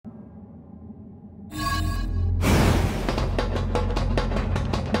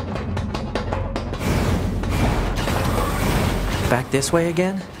Back this way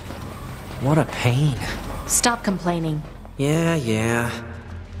again? What a pain. Stop complaining. Yeah.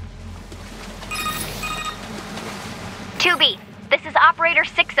 2B, this is Operator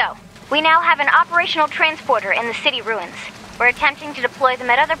 6-0. We now have an operational transporter in the city ruins. We're attempting to deploy them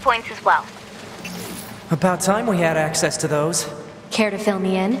at other points as well. About time we had access to those. Care to fill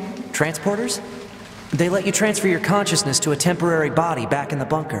me in? Transporters? They let you transfer your consciousness to a temporary body back in the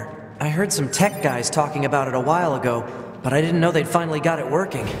bunker. I heard some tech guys talking about it a while ago, but I didn't know they'd finally got it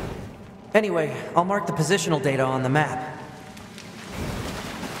working. Anyway, I'll mark the positional data on the map.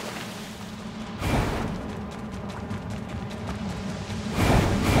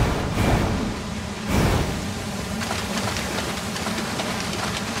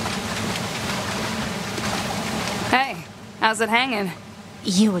 Hey, how's it hanging?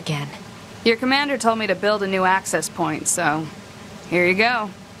 You again. Your commander told me to build a new access point, so here you go.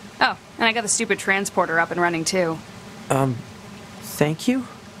 Oh, and I got the stupid transporter up and running too. Thank you?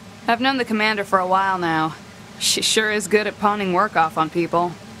 I've known the commander for a while now. She sure is good at pawning work off on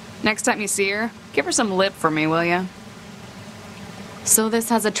people. Next time you see her, give her some lip for me, will ya? So this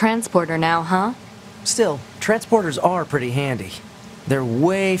has a transporter now, huh? Still, transporters are pretty handy. They're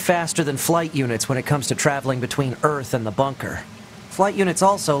way faster than flight units when it comes to traveling between Earth and the bunker. Flight units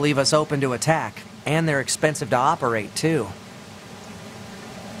also leave us open to attack, and they're expensive to operate, too.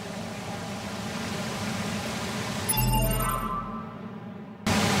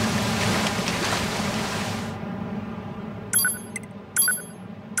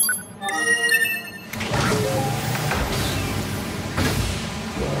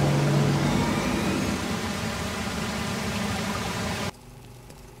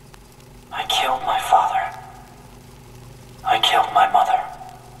 I killed my father. I killed my mother.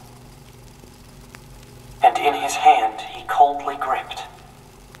 And in his hand he coldly gripped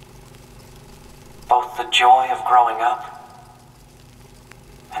both the joy of growing up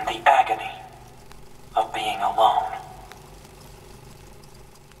and the agony of being alone.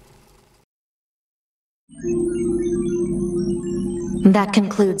 That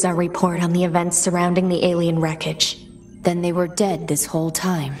concludes our report on the events surrounding the alien wreckage. Then they were dead this whole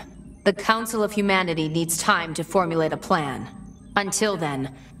time. The Council of Humanity needs time to formulate a plan. Until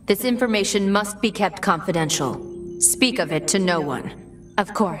then, this information must be kept confidential. Speak of it to no one.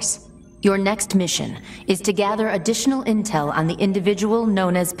 Of course, your next mission is to gather additional intel on the individual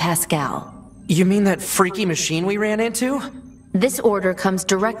known as Pascal. You mean that freaky machine we ran into? This order comes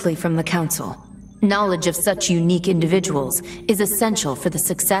directly from the Council. Knowledge of such unique individuals is essential for the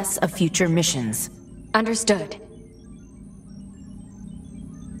success of future missions. Understood.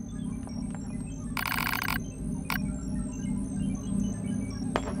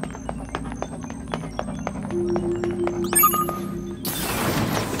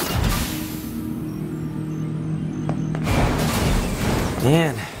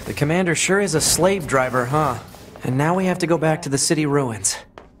 Man, the commander sure is a slave driver, huh? And now we have to go back to the city ruins.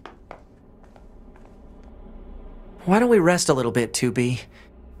 Why don't we rest a little bit, 2B?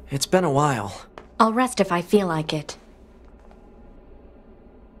 It's been a while. I'll rest if I feel like it.